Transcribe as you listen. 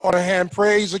On a hand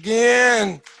praise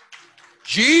again.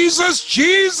 Jesus,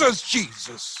 Jesus,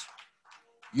 Jesus.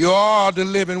 You are the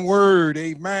living word.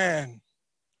 Amen.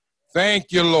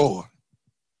 Thank you, Lord.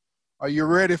 Are you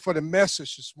ready for the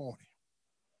message this morning?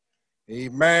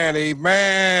 Amen.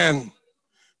 Amen.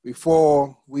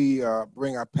 Before we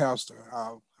bring our pastor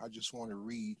out, I just want to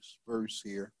read this verse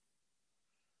here.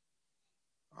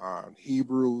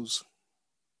 Hebrews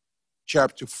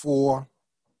chapter 4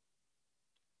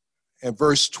 and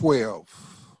verse 12.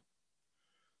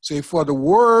 Say, for the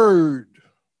word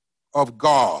of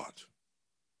God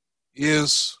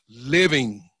is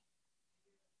living,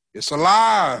 it's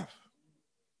alive,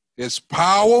 it's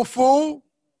powerful,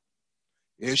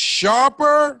 it's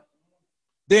sharper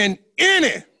than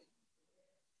any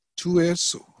two-edged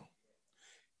sword.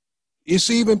 It's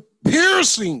even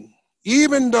piercing,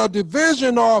 even the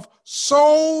division of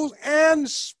souls and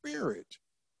spirit,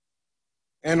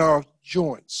 and of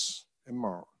joints and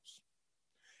marrows.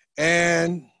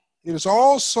 And it is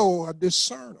also a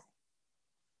discerner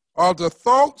of the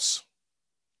thoughts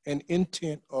and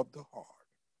intent of the heart.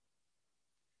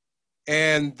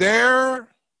 And there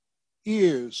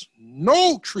is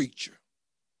no creature,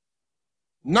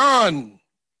 none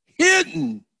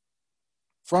hidden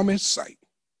from his sight,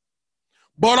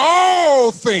 but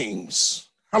all things,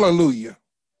 hallelujah,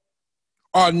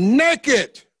 are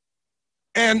naked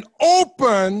and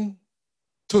open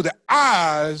to the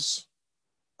eyes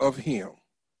of him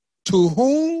to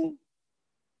whom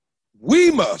we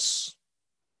must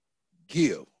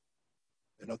give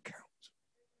an account.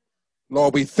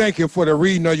 Lord, we thank you for the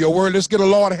reading of your word. Let's get a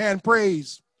Lord hand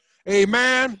praise.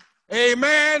 Amen.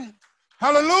 Amen.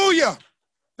 Hallelujah.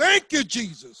 Thank you,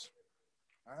 Jesus.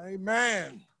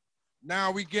 Amen.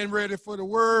 Now we getting ready for the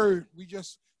word. We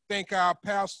just thank our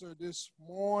pastor this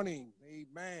morning.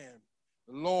 Amen.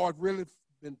 The Lord really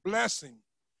been blessing.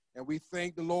 And we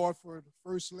thank the Lord for the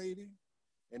First Lady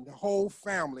and the whole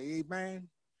family. Amen.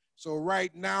 So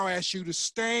right now, I ask you to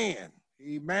stand.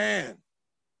 Amen.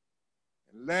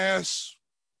 And let's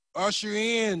usher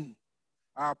in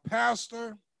our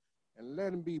pastor and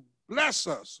let him bless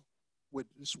us with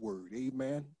this word.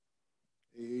 Amen.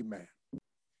 Amen.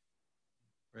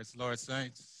 Praise the Lord,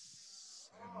 saints.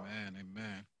 Amen.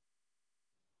 Amen.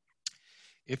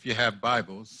 If you have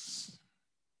Bibles,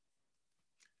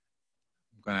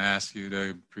 I'm going to ask you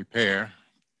to prepare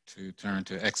to turn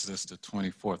to Exodus, the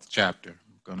 24th chapter.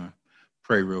 I'm going to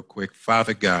pray real quick.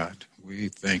 Father God, we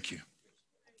thank you.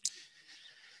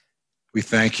 We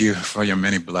thank you for your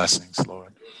many blessings,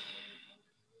 Lord.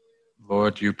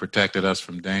 Lord, you protected us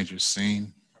from dangers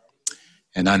seen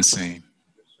and unseen.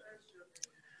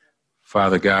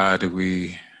 Father God,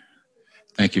 we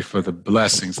thank you for the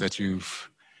blessings that you've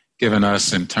given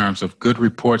us in terms of good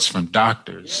reports from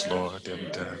doctors, Lord.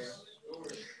 And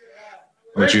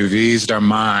Lord, you've eased our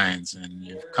minds and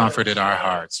you've comforted our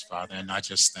hearts, Father, and I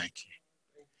just thank you.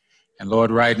 And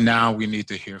Lord, right now we need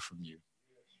to hear from you.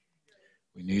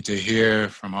 We need to hear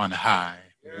from on high,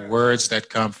 words that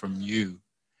come from you,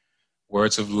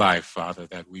 words of life, Father,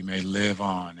 that we may live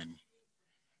on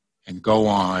and go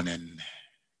on and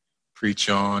preach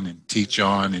on and teach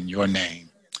on in your name.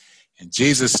 In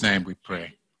Jesus' name we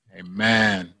pray.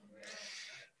 Amen.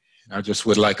 I just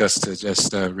would like us to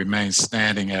just remain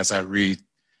standing as I read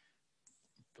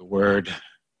the word.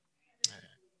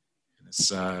 It's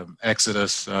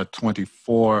Exodus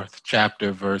 24th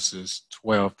chapter, verses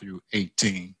 12 through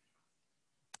 18.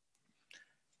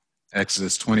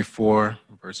 Exodus 24,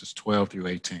 verses 12 through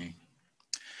 18.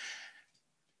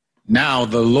 Now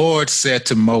the Lord said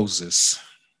to Moses,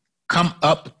 "Come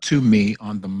up to me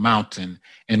on the mountain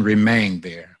and remain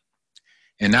there.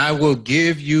 And I will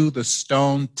give you the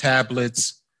stone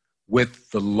tablets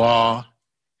with the law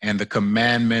and the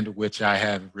commandment which I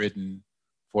have written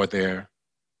for their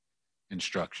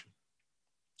instruction."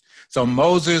 So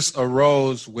Moses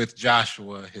arose with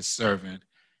Joshua, his servant,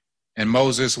 and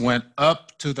Moses went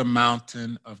up to the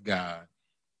mountain of God.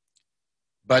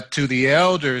 But to the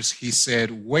elders he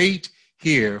said, "Wait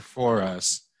here for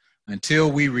us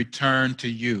until we return to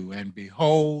you. And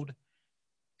behold,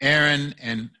 Aaron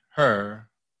and Hur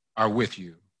are with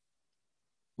you.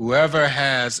 Whoever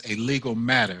has a legal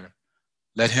matter,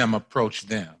 let him approach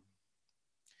them."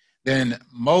 Then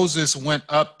Moses went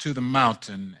up to the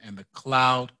mountain, and the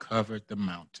cloud covered the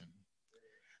mountain.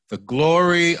 The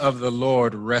glory of the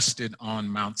Lord rested on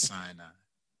Mount Sinai,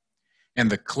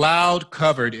 and the cloud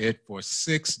covered it for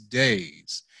 6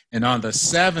 days. And on the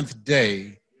seventh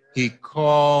day, he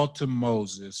called to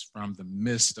Moses from the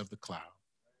midst of the cloud.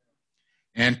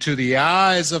 And to the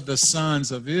eyes of the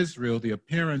sons of Israel, the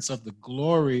appearance of the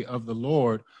glory of the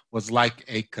Lord was like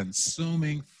a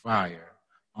consuming fire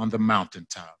on the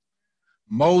mountaintop.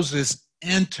 Moses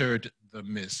entered the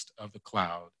midst of the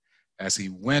cloud as he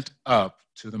went up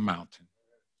to the mountain.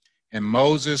 And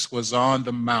Moses was on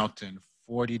the mountain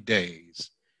 40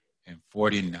 days and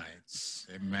 40 nights.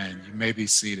 Amen. You may be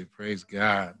seated. Praise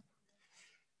God.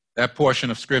 That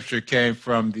portion of scripture came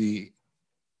from the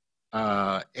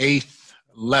 8th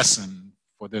lesson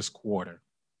for this quarter.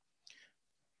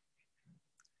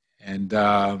 And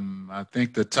I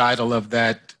think the title of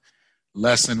that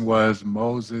lesson was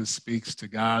Moses Speaks to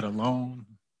God Alone.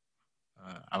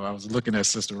 I was looking at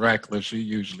Sister Ratcliffe. She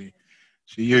usually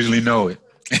know it.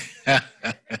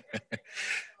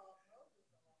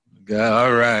 God,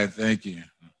 all right, thank you.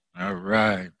 All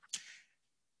right.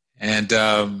 And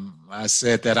I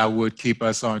said that I would keep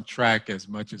us on track as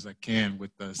much as I can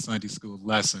with the Sunday school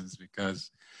lessons,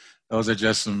 because those are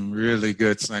just some really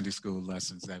good Sunday school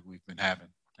lessons that we've been having.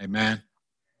 Amen.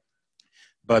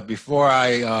 But before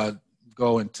I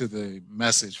go into the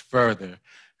message further,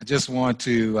 I just want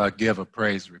to give a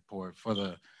praise report. For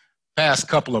the past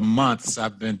couple of months,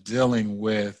 I've been dealing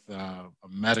with a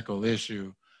medical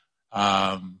issue.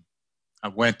 I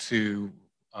went to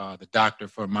the doctor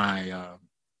for my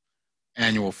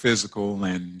annual physical,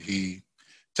 and he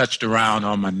touched around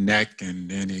on my neck, and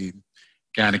then he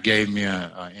kind of gave me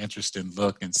an interesting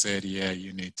look and said, yeah,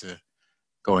 you need to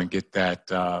go and get that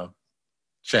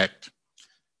checked.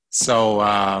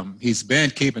 So he's been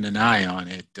keeping an eye on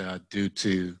it due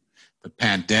to the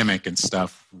pandemic and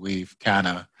stuff. We've kind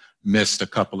of missed a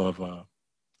couple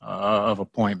of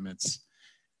appointments.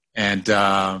 And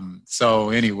so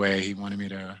anyway, he wanted me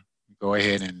to go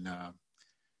ahead and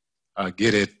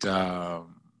get it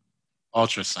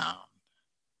ultrasound.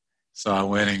 So I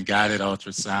went and got it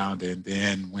ultrasound, and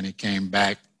then when it came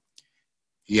back,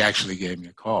 he actually gave me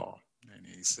a call. And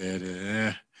he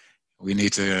said, we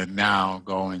need to now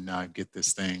go and get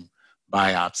this thing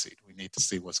biopsied. We need to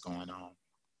see what's going on.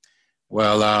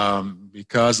 Well,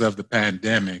 because of the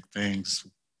pandemic, things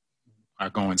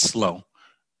are going slow.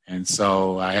 And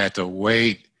so I had to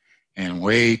wait and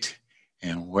wait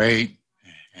and wait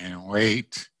and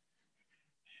wait.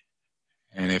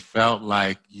 And it felt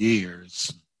like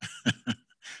years,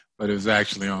 but it was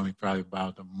actually only probably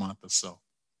about a month or so.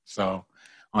 So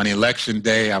on election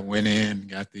day, I went in,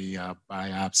 got the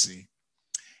biopsy.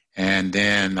 And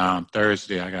then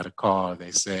Thursday, I got a call.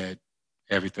 They said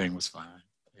everything was fine.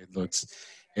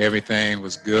 Everything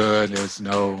was good. There's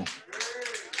nothing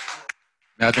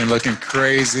looking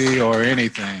crazy or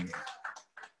anything.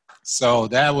 So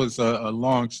that was a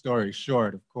long story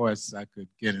short. Of course, I could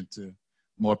get into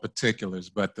more particulars,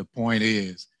 but the point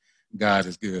is, God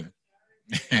is good.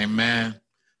 Amen.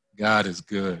 God is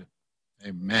good.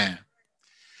 Amen.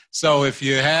 So if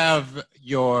you have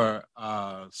your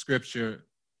scripture,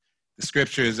 the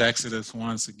scripture is Exodus,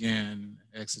 once again,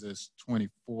 Exodus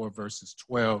 24, verses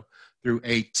 12 through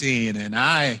 18. And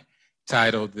I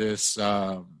titled this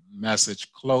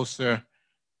message, Closer,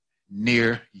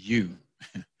 Near You.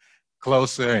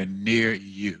 Closer and near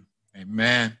you.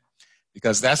 Amen.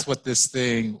 Because that's what this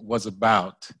thing was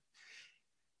about.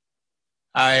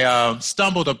 I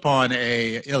stumbled upon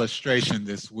an illustration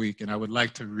this week, and I would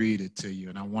like to read it to you,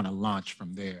 and I want to launch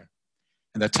from there.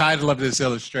 And the title of this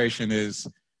illustration is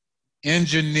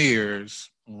Engineers,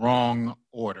 Wrong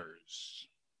Orders.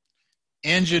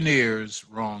 Engineers,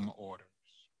 Wrong Orders.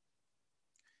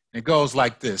 It goes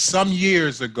like this. Some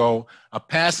years ago, a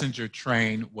passenger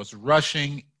train was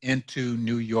rushing into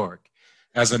New York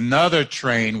as another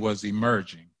train was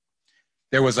emerging.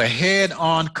 There was a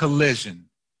head-on collision.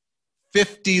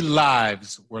 50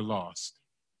 lives were lost.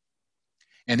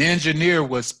 An engineer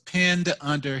was pinned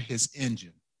under his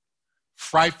engine,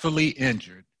 frightfully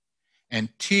injured, and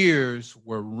tears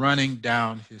were running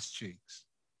down his cheeks.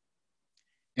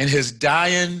 In his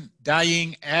dying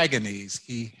agonies,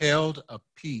 he held a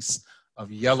piece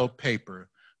of yellow paper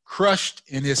crushed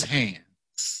in his hand.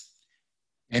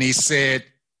 And he said,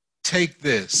 "Take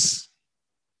this.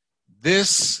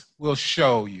 This will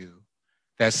show you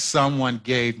that someone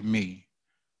gave me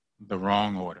the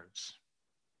wrong orders."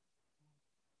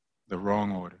 The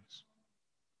wrong orders.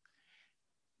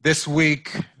 This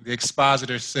week, the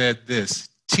expositor said this: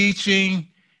 teaching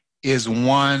is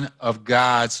one of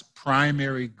God's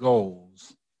primary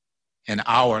goals in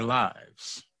our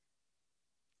lives.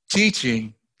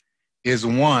 Teaching is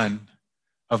one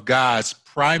of God's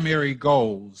primary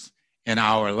goals in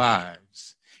our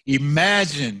lives.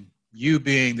 Imagine you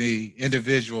being the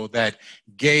individual that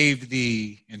gave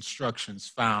the instructions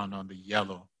found on the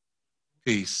yellow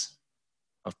piece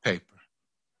of paper.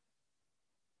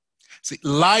 See,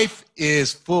 life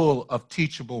is full of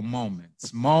teachable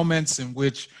moments, moments in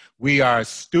which we are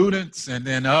students, and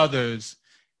then others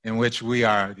in which we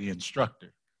are the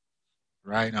instructor,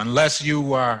 right? Unless you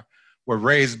were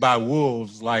raised by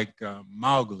wolves like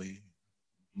Mowgli,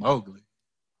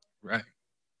 right?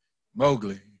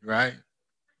 Mowgli, right?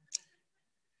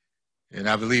 And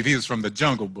I believe he was from the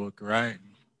Jungle Book, right?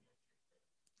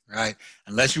 Right?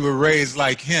 Unless you were raised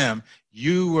like him,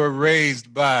 you were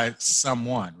raised by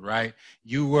someone, right?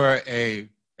 You were a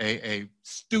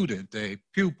student, a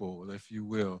pupil, if you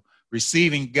will,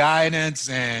 receiving guidance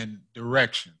and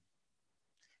direction.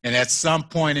 And at some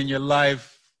point in your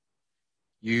life,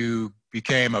 you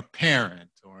became a parent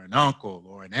or an uncle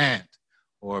or an aunt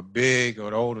or a big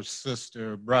or older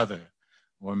sister or brother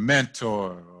or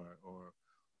mentor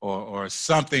or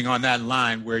something on that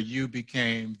line where you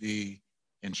became the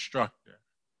instructor.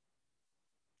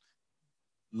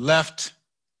 Left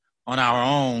on our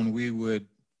own, we would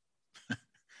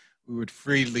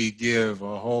freely give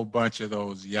a whole bunch of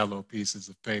those yellow pieces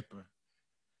of paper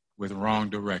with wrong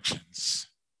directions,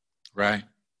 right?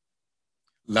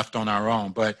 Left on our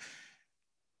own. But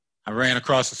I ran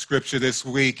across a scripture this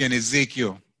week in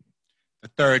Ezekiel, the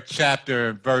 3rd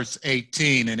chapter, verse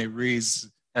 18, and it reads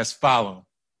as follows.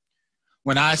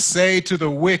 When I say to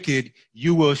the wicked,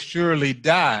 you will surely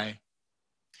die,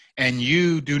 and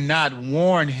you do not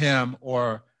warn him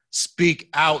or speak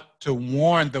out to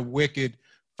warn the wicked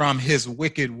from his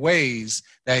wicked ways,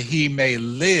 that he may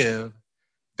live,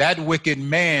 that wicked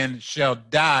man shall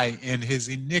die in his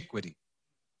iniquity.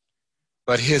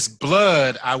 But his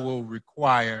blood I will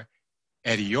require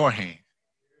at your hand.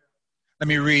 Let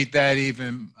me read that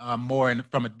even more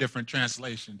from a different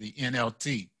translation, the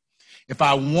NLT. If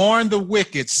I warn the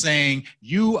wicked, saying,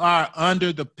 you are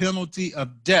under the penalty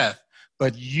of death,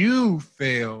 but you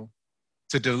fail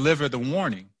to deliver the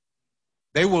warning,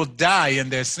 they will die in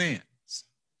their sins,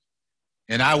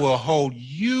 and I will hold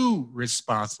you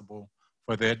responsible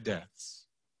for their deaths.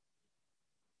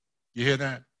 You hear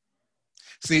that?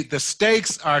 See, the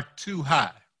stakes are too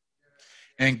high,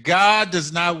 and God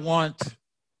does not want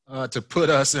to put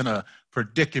us in a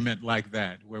predicament like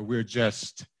that, where we're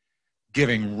just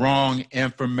giving wrong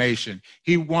information.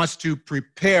 He wants to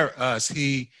prepare us.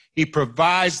 He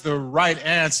provides the right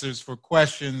answers for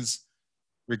questions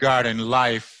regarding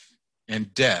life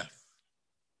and death.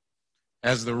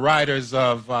 As the writers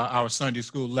of our Sunday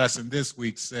school lesson this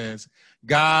week says,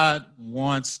 God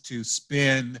wants to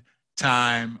spend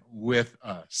time with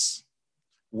us.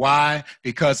 Why?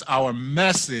 Because our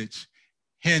message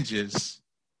hinges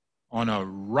on a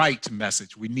right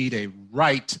message. We need a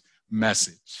right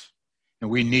message. And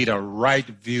we need a right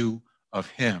view of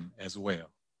him as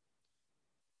well.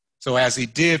 So as he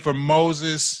did for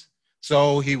Moses,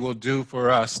 so he will do for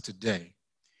us today.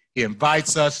 He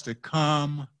invites us to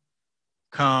come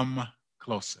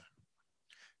closer.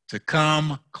 To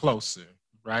come closer,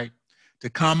 right? To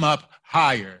come up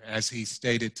higher, as he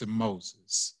stated to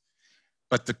Moses.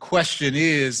 But the question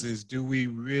is do we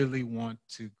really want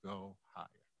to go higher?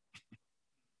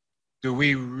 Do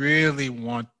we really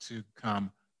want to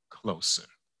come closer,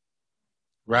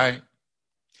 right?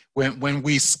 When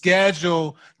we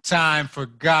schedule time for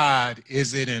God,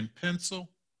 is it in pencil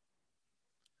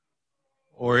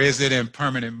or is it in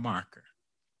permanent marker?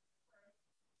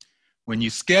 When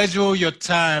you schedule your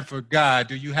time for God,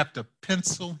 do you have to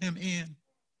pencil him in?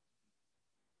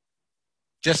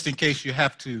 Just in case you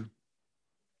have to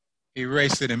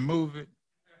erase it and move it?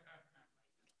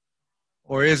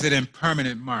 Or is it in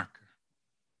permanent marker,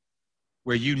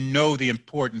 where you know the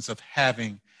importance of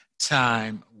having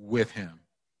time with him?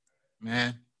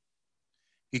 Man,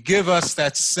 he give us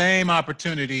that same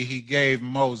opportunity he gave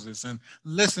Moses. And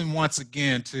listen once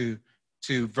again to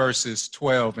verses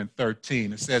 12 and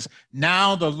 13. It says,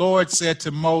 now the Lord said to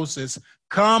Moses,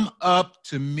 come up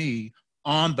to me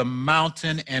on the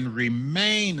mountain and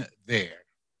remain there,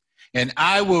 and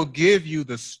I will give you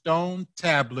the stone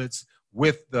tablets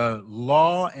with the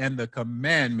law and the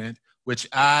commandment which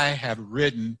I have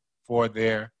written for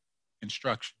their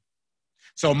instruction.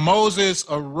 So Moses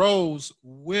arose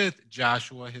with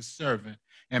Joshua, his servant,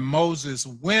 and Moses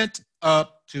went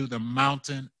up to the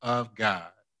mountain of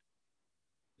God.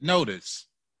 Notice,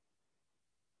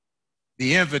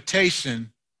 the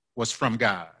invitation was from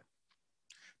God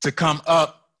to come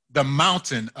up the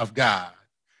mountain of God,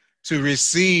 to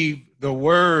receive the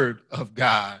word of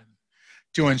God,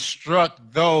 to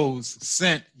instruct those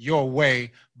sent your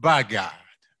way by God.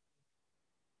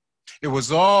 It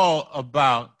was all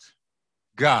about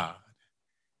God,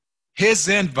 his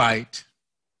invite,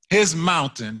 his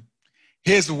mountain,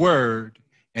 his word,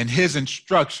 and his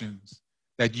instructions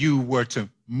that you were to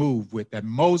move with, that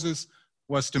Moses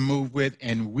was to move with,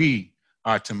 and we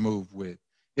are to move with.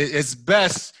 It's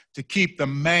best to keep the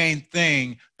main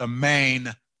thing the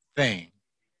main thing.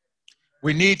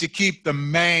 We need to keep the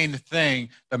main thing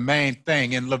the main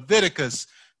thing. In Leviticus,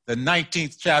 the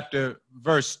 19th chapter,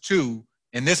 verse 2,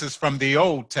 and this is from the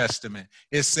Old Testament,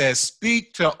 it says,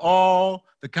 "Speak to all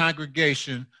the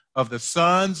congregation of the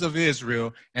sons of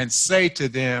Israel and say to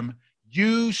them,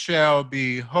 you shall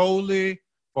be holy,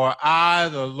 for I,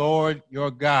 the Lord your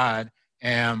God,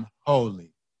 am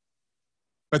holy."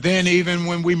 But then even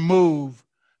when we move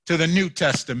to the New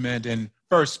Testament in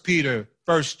 1 Peter,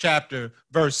 1st chapter,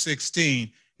 verse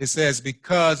 16, it says,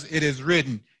 "Because it is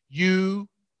written, you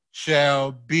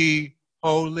shall be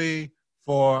holy,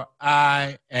 for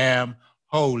I am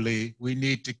holy." We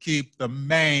need to keep the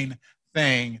main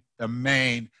thing the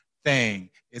main thing.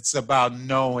 It's about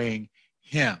knowing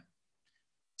him.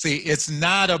 See, it's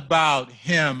not about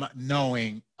him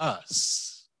knowing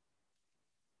us.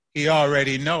 He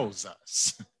already knows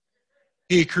us.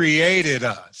 He created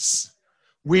us.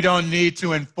 We don't need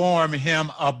to inform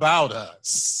him about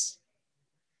us.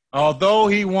 Although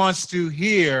he wants to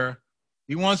hear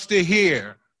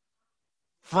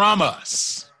from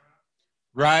us,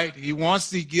 right? He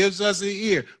gives us an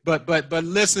ear. But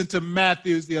listen to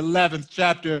Matthew, the 11th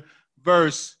chapter,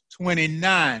 verse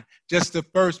 29. Just the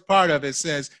first part of it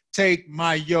says, "Take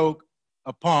my yoke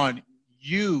upon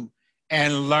you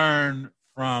and learn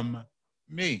from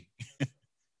me."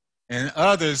 And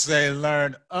others say,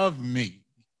 "Learn of me,"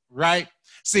 right?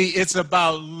 See, it's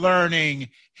about learning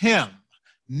him,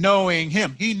 knowing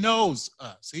him. He knows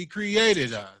us. He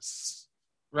created us,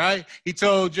 right? He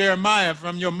told Jeremiah,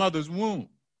 "From your mother's womb,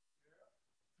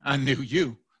 I knew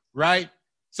you," right?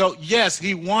 So yes,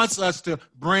 he wants us to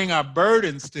bring our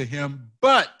burdens to him,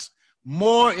 but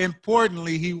more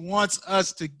importantly, he wants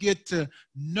us to get to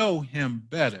know him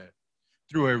better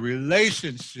through a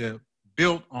relationship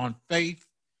built on faith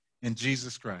in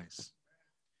Jesus Christ.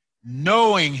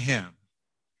 Knowing him,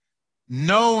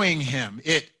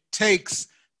 it takes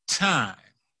time.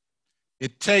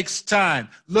 It takes time.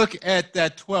 Look at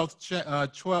that 12th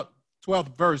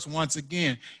verse once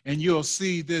again, and you'll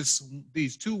see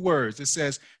these two words. It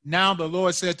says, "Now the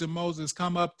Lord said to Moses,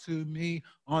 come up to me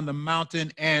on the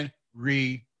mountain and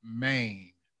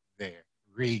remain there."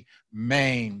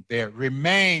 Remain there.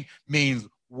 Remain means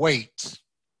wait.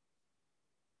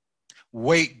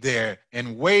 Wait there.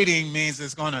 And waiting means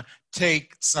it's going to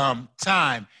take some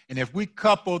time. And if we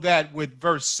couple that with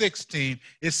verse 16,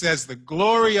 it says, "The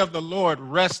glory of the Lord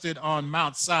rested on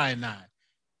Mount Sinai,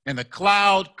 and the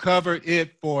cloud covered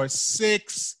it for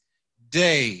 6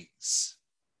 days.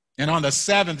 And on the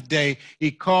 7th day,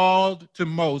 he called to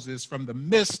Moses from the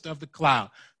midst of the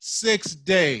cloud." 6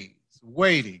 days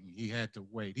waiting. He had to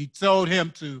wait. He told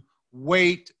him to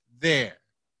wait there.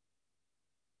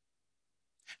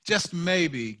 Just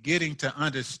maybe getting to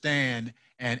understand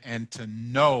and to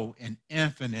know an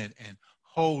infinite and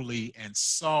holy and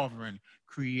sovereign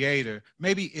creator,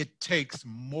 maybe it takes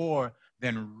more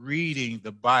than reading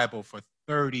the Bible for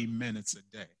 30 minutes a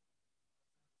day.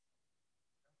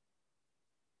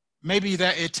 Maybe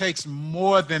that it takes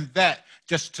more than that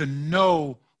just to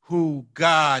know who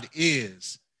God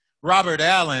is. Robert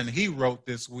Allen, he wrote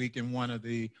this week in one of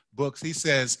the books, he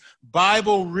says,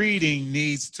 Bible reading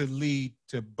needs to lead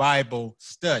to Bible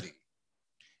study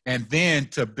and then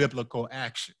to biblical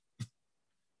action.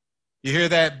 You hear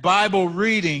that? Bible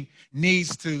reading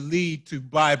needs to lead to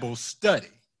Bible study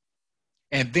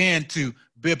and then to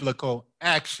biblical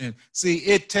action. See,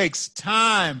 it takes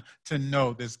time to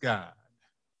know this God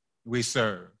we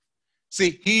serve.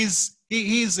 See,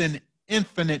 he's an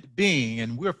infinite being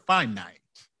and we're finite.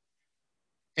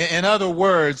 In other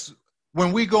words,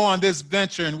 when we go on this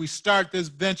venture and we start this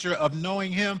venture of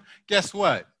knowing him, guess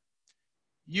what?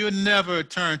 You never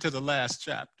turn to the last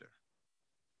chapter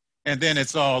and then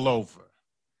it's all over.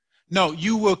 No,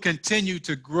 you will continue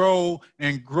to grow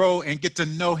and get to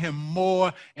know him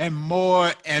more and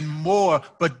more and more.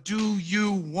 But do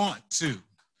you want to?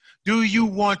 Do you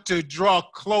want to draw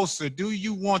closer? Do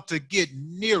you want to get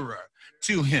nearer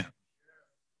to him?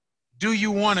 Do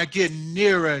you want to get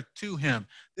nearer to him?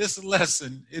 This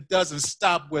lesson, it doesn't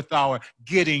stop with our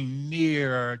getting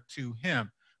nearer to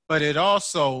him, but it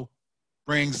also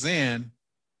brings in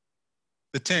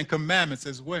the 10 Commandments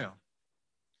as well.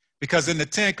 Because in the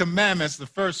 10 Commandments, the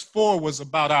first 4 was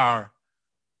about our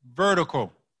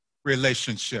vertical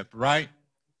relationship, right?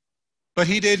 But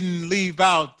he didn't leave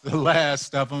out the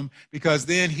last of them because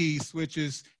then he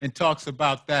switches and talks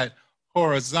about that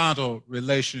horizontal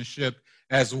relationship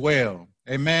as well.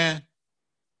 Amen?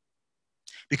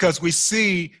 Because we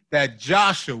see that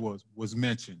Joshua was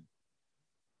mentioned.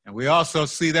 And we also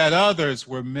see that others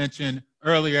were mentioned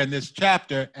earlier in this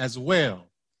chapter as well.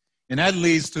 And that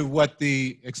leads to what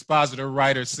the expositor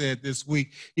writer said this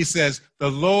week. He says,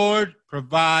 the Lord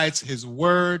provides his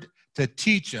word to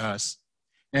teach us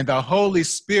and the Holy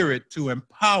Spirit to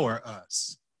empower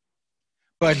us.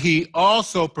 But he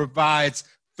also provides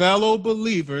fellow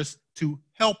believers to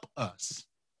help us,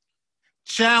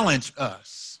 challenge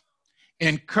us,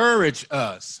 encourage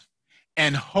us,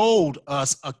 and hold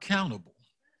us accountable.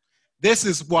 This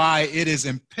is why it is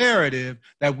imperative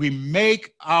that we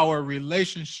make our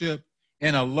relationship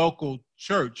in a local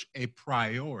church a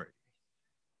priority.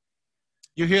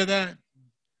 You hear that?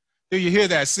 Do you hear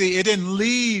that? See, it didn't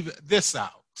leave this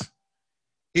out.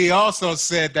 He also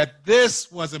said that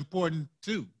this was important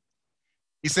too.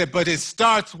 He said, but it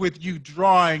starts with you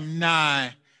drawing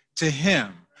nigh to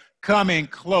him, coming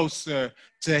closer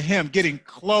to him, getting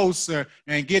closer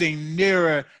and getting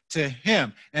nearer to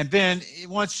him. And then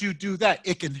once you do that,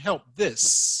 it can help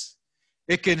this.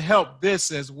 It can help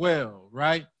this as well,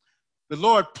 right? The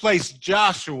Lord placed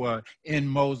Joshua in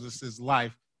Moses'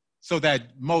 life so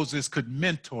that Moses could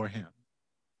mentor him,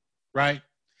 right?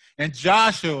 And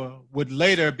Joshua would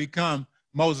later become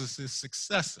Moses'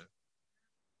 successor.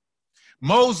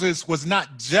 Moses was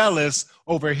not jealous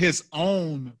over his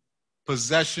own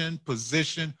possession,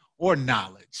 position, or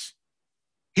knowledge.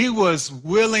 He was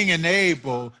willing and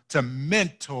able to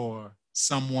mentor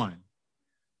someone.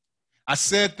 I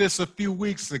said this a few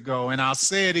weeks ago, and I'll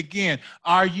say it again.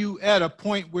 Are you at a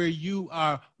point where you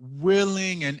are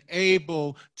willing and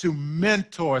able to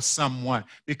mentor someone?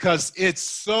 Because it's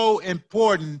so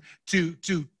important to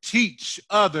teach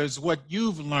others what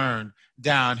you've learned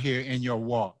down here in your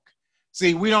walk.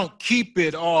 See, we don't keep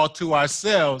it all to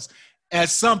ourselves. At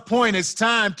some point, it's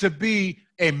time to be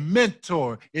a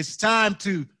mentor. It's time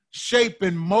to shape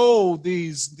and mold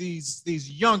these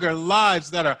younger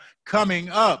lives that are coming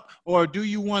up. Or do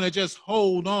you want to just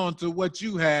hold on to what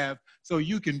you have so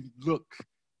you can look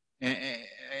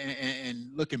and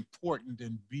look important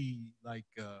and be like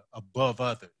above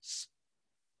others?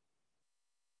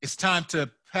 It's time to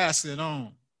pass it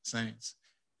on, saints.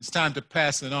 It's time to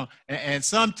pass it on. And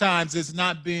sometimes it's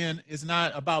not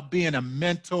about being a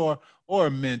mentor or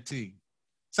a mentee.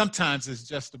 Sometimes it's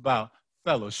just about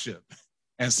fellowship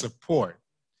and support.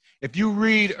 If you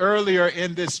read earlier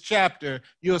in this chapter,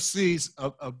 you'll see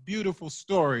a beautiful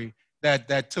story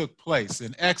that took place.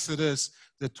 In Exodus,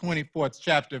 the 24th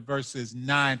chapter, verses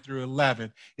 9 through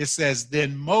 11, it says,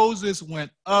 then Moses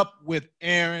went up with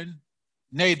Aaron,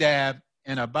 Nadab,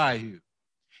 and Abihu,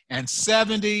 and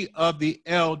 70 of the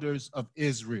elders of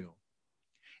Israel.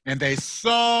 And they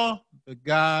saw the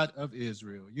God of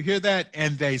Israel. You hear that?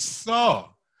 And they saw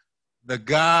the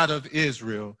God of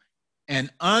Israel,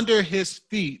 and under his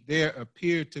feet there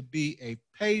appeared to be a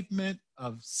pavement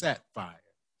of sapphire,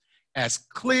 as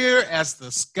clear as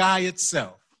the sky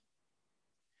itself.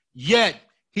 Yet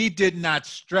he did not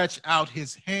stretch out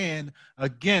his hand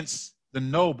against the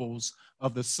nobles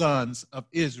of the sons of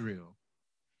Israel.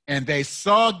 And they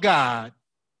saw God,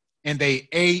 and they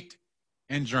ate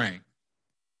and drank.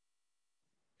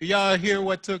 Do y'all hear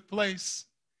what took place?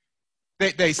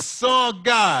 They saw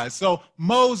God. So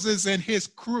Moses and his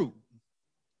crew,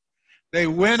 they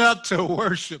went up to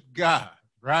worship God,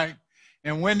 right?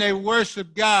 And when they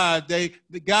worshiped God,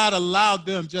 God allowed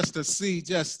them just to see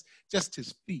just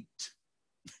his feet.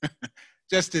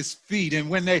 Just his feet. And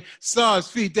when they saw his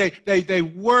feet, they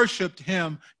worshiped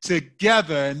him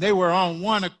together, and they were on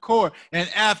one accord. And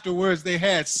afterwards, they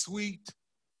had sweet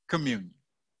communion.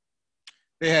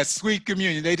 They had sweet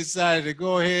communion. They decided to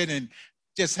go ahead and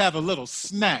just have a little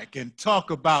snack and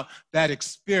talk about that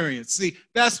experience. See,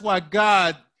 that's why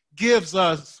God gives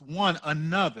us one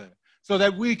another, so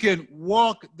that we can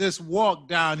walk this walk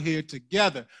down here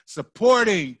together,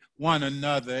 supporting one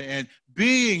another and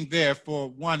being there for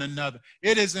one another.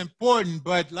 It is important,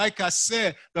 but like I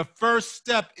said, the first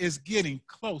step is getting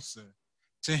closer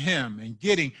to him and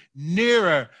getting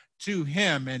nearer to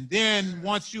him. And then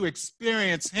once you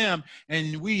experience him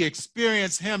and we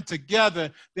experience him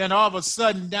together, then all of a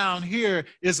sudden down here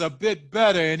is a bit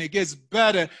better, and it gets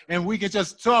better, and we can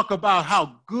just talk about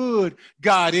how good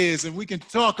God is, and we can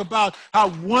talk about how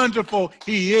wonderful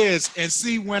he is. And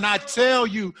see, when I tell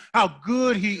you how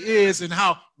good he is and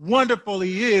how wonderful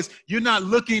he is, you're not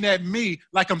looking at me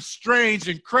like I'm strange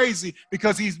and crazy,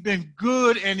 because he's been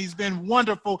good and he's been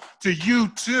wonderful to you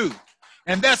too.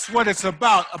 And that's what it's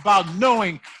about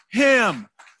knowing him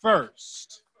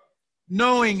first.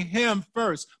 Knowing him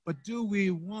first. But do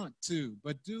we want to?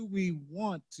 Do we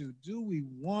want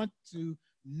to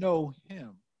know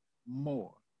him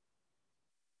more?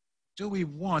 Do we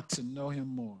want to know him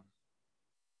more?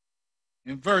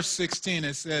 In verse 16,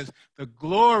 it says, the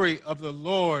glory of the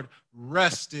Lord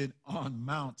rested on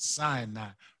Mount Sinai.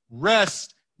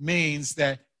 Rest means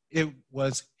that it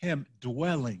was him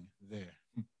dwelling there,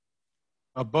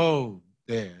 abode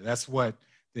there. That's what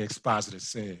the expositor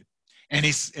said. And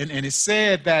he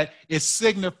said that it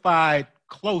signified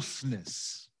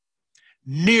closeness,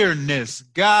 nearness.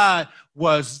 God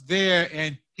was there,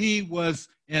 and he was,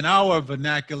 in our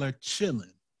vernacular,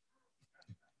 chilling.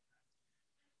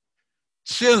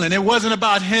 Chilling. It wasn't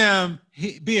about him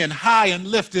being high and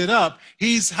lifted up.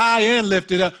 He's high and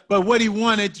lifted up. But what he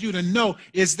wanted you to know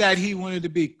is that he wanted to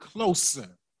be closer.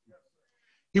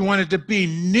 He wanted to be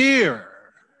nearer.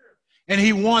 And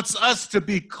he wants us to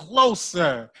be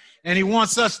closer. And he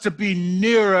wants us to be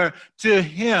nearer to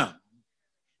him.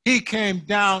 He came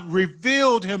down,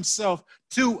 revealed himself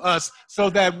to us so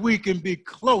that we can be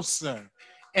closer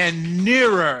and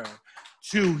nearer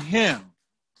to him.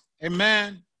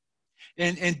 Amen.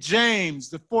 In James,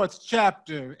 the 4th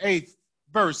chapter, 8th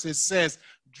verse, it says,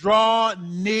 draw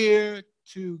near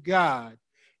to God,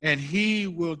 and he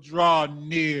will draw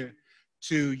near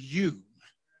to you.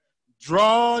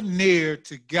 Draw near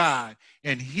to God,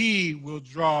 and he will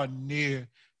draw near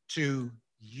to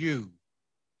you.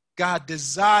 God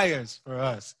desires for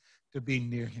us to be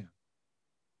near him.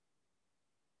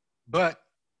 But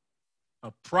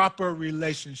a proper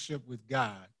relationship with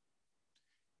God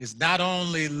is not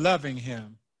only loving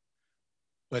him,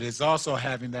 but it's also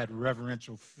having that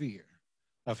reverential fear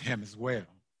of him as well,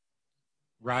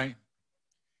 right?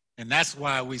 And that's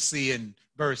why we see in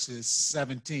verses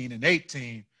 17 and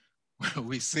 18,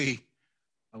 we see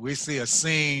a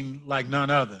scene like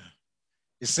none other.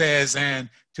 It says, and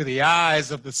to the eyes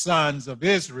of the sons of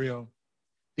Israel,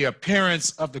 the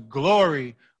appearance of the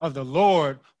glory of the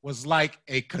Lord was like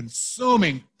a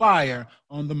consuming fire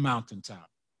on the mountaintop.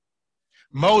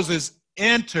 Moses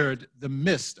entered the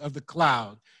midst of the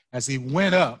cloud as he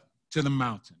went up to the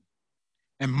mountain.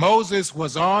 And Moses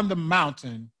was on the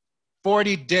mountain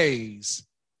 40 days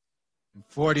and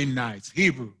 40 nights.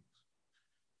 Hebrews,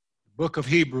 the book of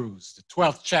Hebrews, the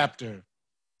 12th chapter,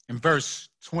 and verse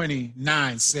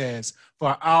 29 says,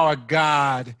 for our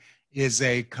God is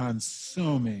a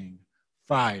consuming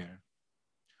fire.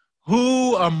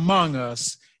 Who among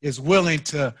us is willing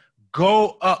to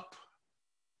go up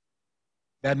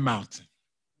that mountain?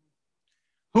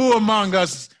 Who among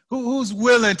us, who's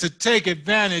willing to take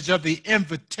advantage of the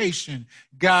invitation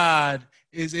God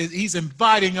he's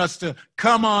inviting us to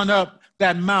come on up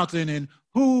that mountain? And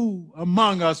who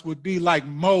among us would be like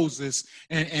Moses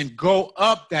and go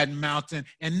up that mountain,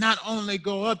 and not only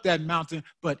go up that mountain,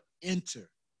 but enter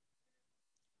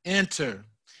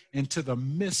into the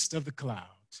midst of the clouds?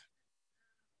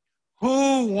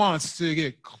 Who wants to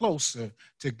get closer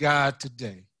to God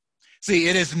today? See,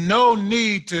 it is no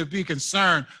need to be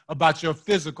concerned about your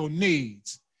physical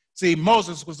needs. See,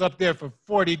 Moses was up there for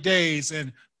 40 days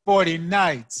and 40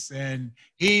 nights, and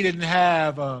he didn't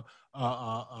have a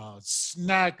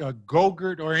snack, a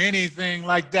Go-Gurt, or anything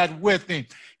like that with him.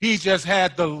 He just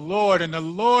had the Lord, and the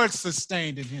Lord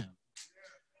sustained him.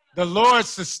 The Lord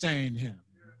sustained him,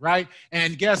 right?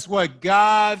 And guess what?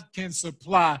 God can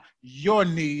supply your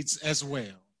needs as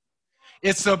well.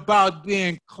 It's about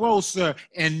being closer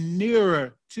and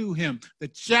nearer to him. The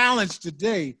challenge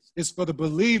today is for the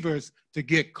believers to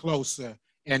get closer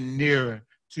and nearer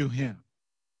to him.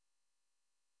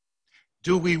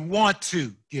 Do we want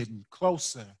to get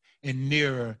closer and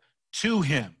nearer to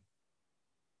him?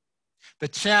 The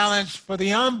challenge for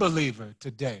the unbeliever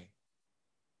today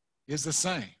is the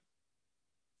same.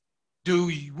 Do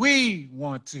we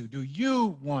want to, do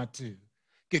you want to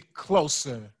get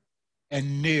closer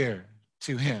and nearer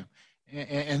to him?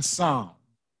 In Psalms,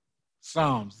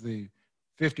 the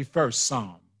 51st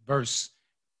Psalm, verse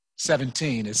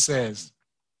 17, it says,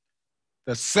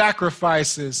 the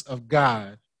sacrifices of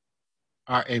God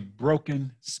are a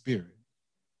broken spirit,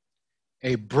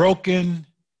 a broken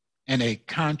and a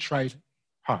contrite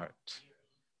heart.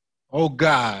 Oh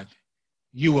God,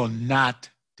 you will not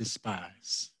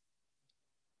despise.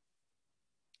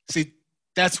 See,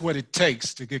 that's what it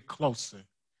takes to get closer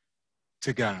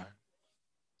to God.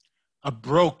 A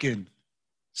broken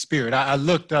spirit. I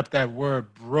looked up that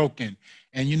word broken,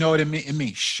 and you know what it means? It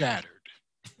means shattered.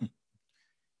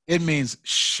 It means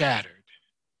shattered.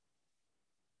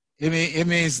 It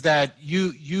means that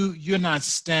you're not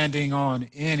standing on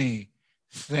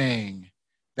anything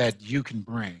that you can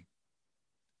bring.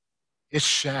 It's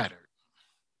shattered.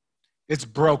 It's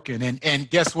broken. And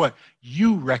guess what?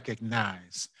 You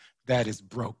recognize that it's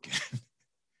broken.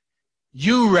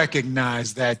 You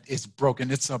recognize that it's broken.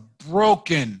 It's a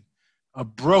broken A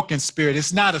broken spirit.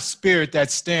 It's not a spirit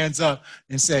that stands up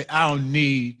and say, I don't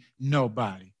need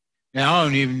nobody. And I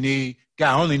don't even need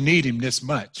God. I only need him this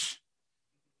much.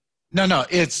 No,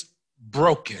 it's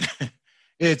broken.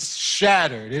 It's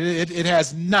shattered. It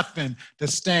has nothing to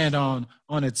stand on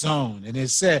its own. And it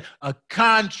said a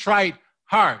contrite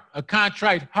heart,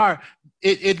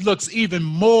 it looks even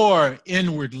more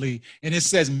inwardly. And it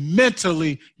says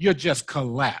mentally, you're just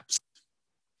collapsed.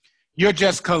 You're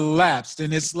just collapsed.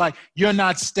 And it's like you're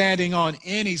not standing on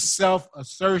any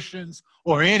self-assertions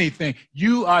or anything.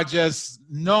 You are just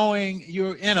knowing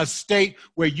you're in a state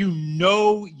where you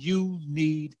know you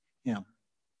need him.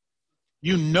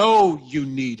 You know you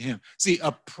need him. See,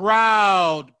 a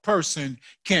proud person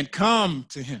can't come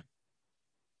to him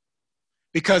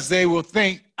because they will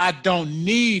think, I don't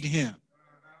need him.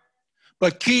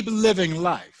 But keep living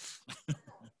life.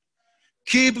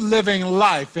 Keep living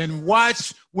life and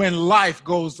watch when life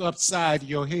goes upside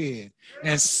your head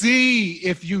and see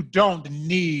if you don't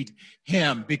need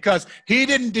him, because he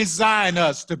didn't design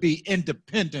us to be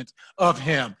independent of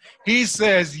him. He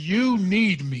says, you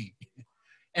need me.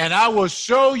 And I will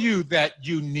show you that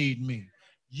you need me.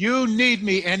 You need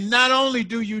me. And not only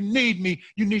do you need me,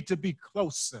 you need to be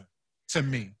closer to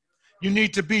me. You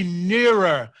need to be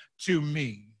nearer to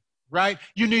me, right?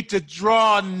 You need to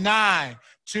draw nigh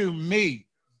to me.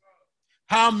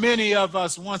 How many of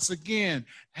us, once again,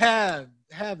 have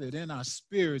it in our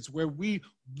spirits where we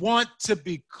want to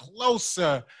be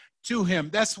closer to him?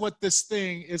 That's what this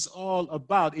thing is all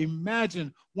about.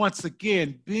 Imagine, once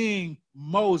again, being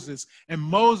Moses, and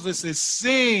Moses is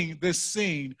seeing this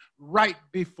scene right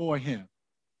before him.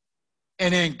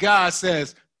 And then God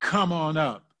says, come on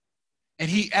up. And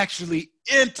he actually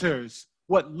enters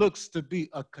what looks to be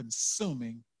a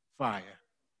consuming fire.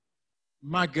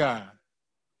 My God,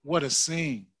 what a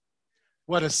scene.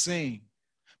 What a scene.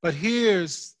 But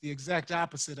here's the exact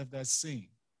opposite of that scene.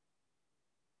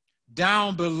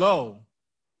 Down below,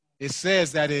 it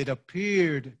says that it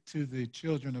appeared to the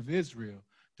children of Israel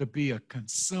to be a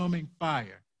consuming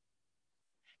fire.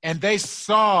 And they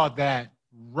saw that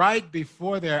right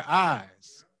before their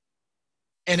eyes.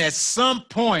 And at some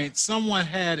point, someone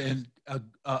had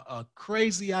a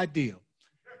crazy idea.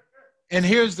 And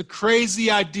here's the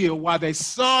crazy idea. While they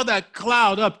saw that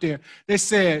cloud up there, they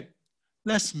said,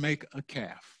 let's make a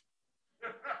calf.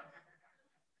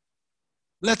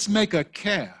 Let's make a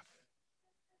calf.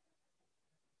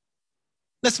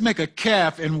 Let's make a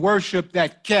calf and worship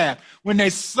that calf. When they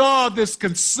saw this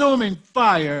consuming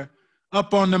fire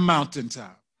up on the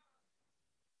mountaintop.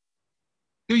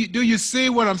 Do you see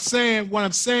what I'm saying? What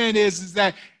I'm saying is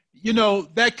that, you know,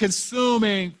 that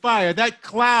consuming fire, that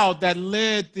cloud that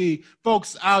led the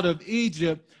folks out of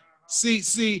Egypt,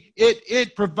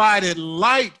 it provided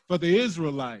light for the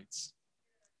Israelites.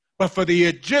 But for the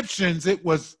Egyptians, it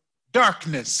was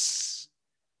darkness.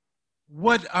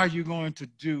 What are you going to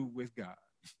do with God?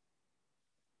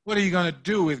 What are you going to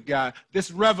do with God?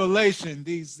 This revelation,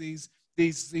 these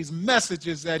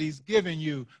messages that he's given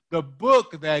you, the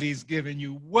book that he's given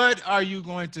you, what are you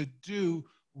going to do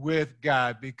with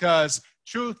God? Because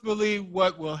truthfully,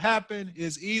 what will happen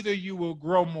is either you will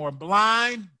grow more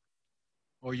blind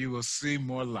or you will see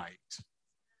more light.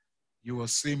 You will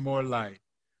see more light.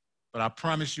 But I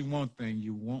promise you one thing,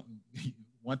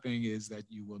 one thing is that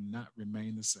you will not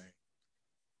remain the same.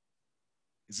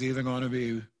 It's either going to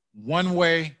be one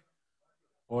way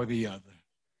or the other.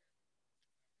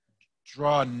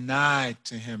 Draw nigh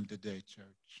to him today, church.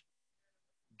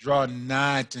 Draw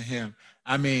nigh to him.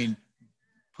 I mean,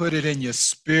 put it in your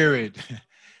spirit.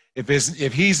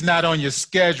 If he's not on your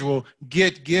schedule,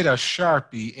 get a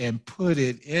Sharpie and put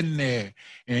it in there.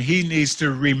 And he needs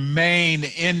to remain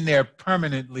in there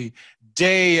permanently,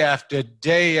 day after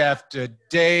day after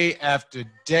day after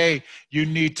day. You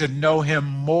need to know him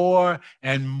more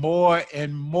and more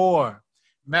and more.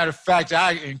 Matter of fact,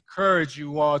 I encourage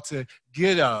you all to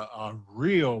get a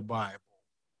real Bible.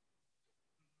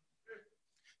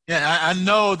 Yeah, I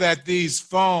know that these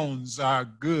phones are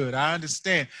good. I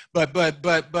understand. But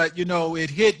you know, it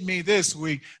hit me this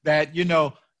week that, you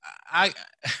know, I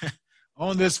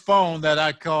on this phone that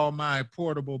I call my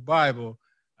portable Bible,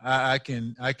 I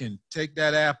can take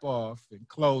that app off and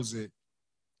close it,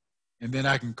 and then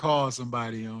I can call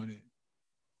somebody on it.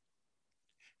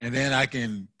 And then I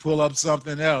can pull up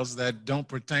something else that don't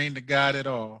pertain to God at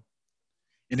all.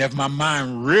 And if my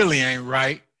mind really ain't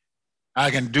right, I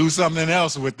can do something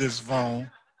else with this phone.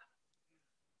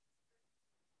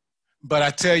 But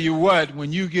I tell you what,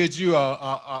 when you get you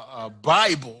a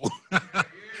Bible,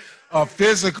 a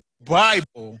physical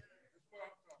Bible,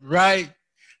 right?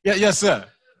 Yeah, yes, sir.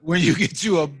 When you get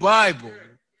you a Bible,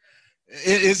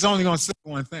 it's only going to say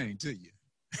one thing to you.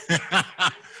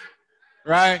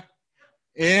 Right?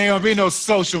 It ain't going to be no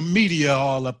social media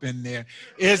all up in there.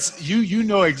 It's you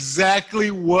know exactly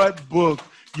what book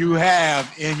you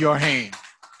have in your hand.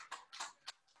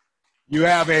 You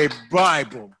have a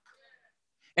Bible.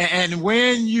 And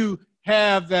when you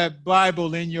have that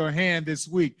Bible in your hand this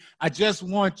week, I just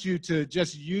want you to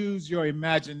just use your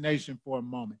imagination for a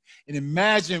moment. And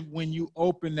imagine when you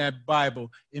open that Bible,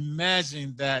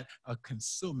 imagine that a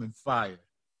consuming fire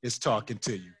is talking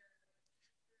to you.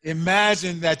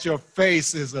 Imagine that your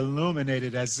face is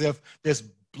illuminated as if this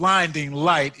blinding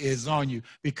light is on you,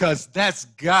 because that's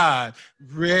God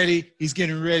ready. He's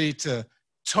getting ready to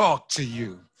talk to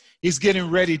you. He's getting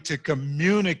ready to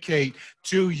communicate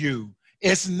to you.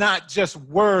 It's not just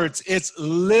words, it's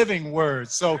living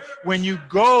words. So when you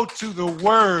go to the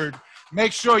word,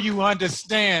 make sure you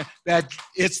understand that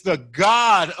it's the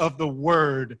God of the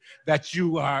word that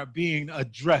you are being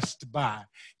addressed by.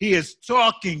 He is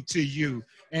talking to you,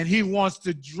 and he wants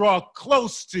to draw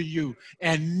close to you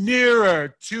and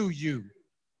nearer to you.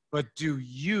 But do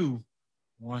you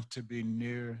want to be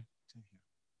near to him?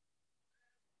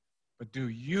 But do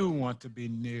you want to be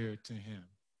near to him?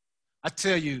 I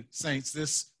tell you, saints,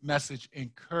 this message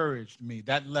encouraged me.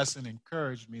 That lesson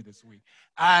encouraged me this week.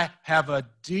 I have a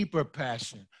deeper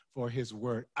passion for his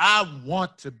word. I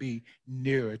want to be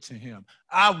nearer to him.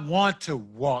 I want to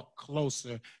walk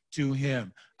closer to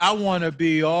him. I want to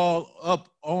be all up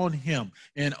on him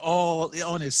and all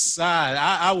on his side.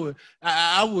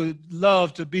 I would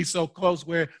love to be so close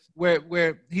where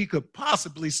he could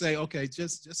possibly say, okay,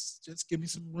 just give me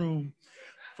some room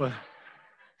for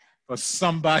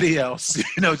somebody else.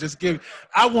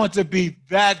 I want to be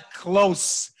that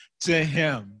close to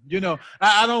him.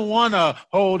 I don't want to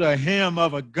hold a hem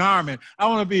of a garment. I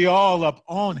want to be all up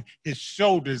on his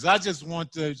shoulders. I just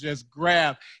want to just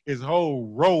grab his whole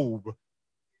robe.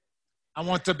 I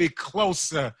want to be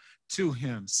closer to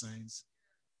him, saints.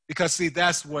 Because, see,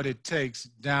 that's what it takes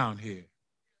down here.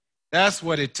 That's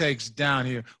what it takes down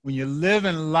here. When you're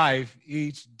living life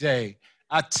each day,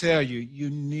 I tell you, you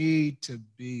need to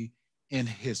be in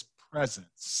his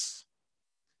presence.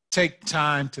 Take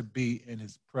time to be in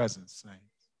his presence, saints.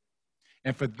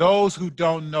 And for those who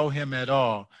don't know him at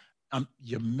all,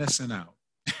 you're missing out.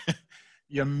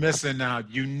 You're missing out.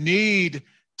 You need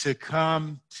to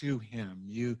come to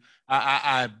him.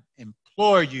 I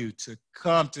implore you to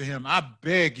come to him. I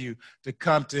beg you to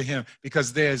come to him,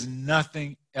 because there's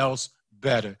nothing else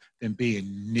better than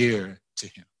being near to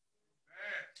him.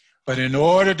 But in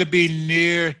order to be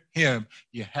near him,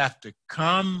 you have to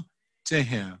come to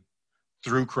him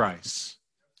through Christ,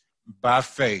 by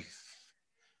faith,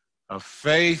 a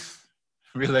faith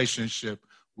relationship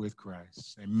with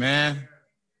Christ. Amen.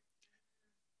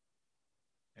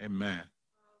 Amen.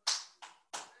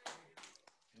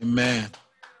 Amen.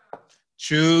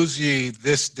 Choose ye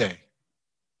this day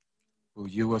who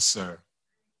you will serve.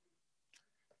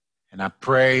 And I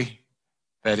pray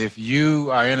that if you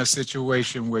are in a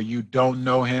situation where you don't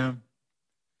know him,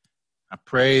 I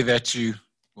pray that you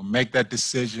will make that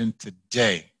decision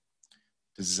today,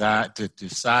 decide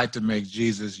to make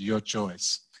Jesus your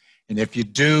choice. And if you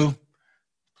do,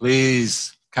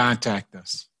 please contact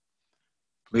us.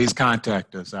 Please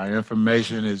contact us. Our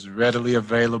information is readily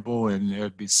available, and there'll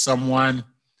be someone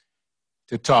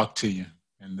to talk to you.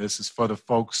 And this is for the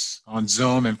folks on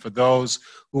Zoom, and for those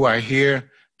who are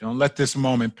here. Don't let this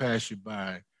moment pass you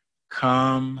by.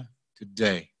 Come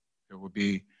today. There will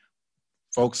be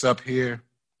folks up here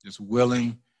just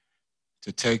willing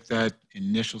to take that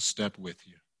initial step with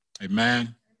you.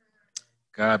 Amen.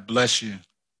 God bless you.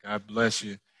 God bless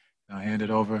you. I'll hand it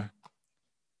over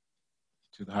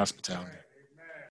to the hospitality.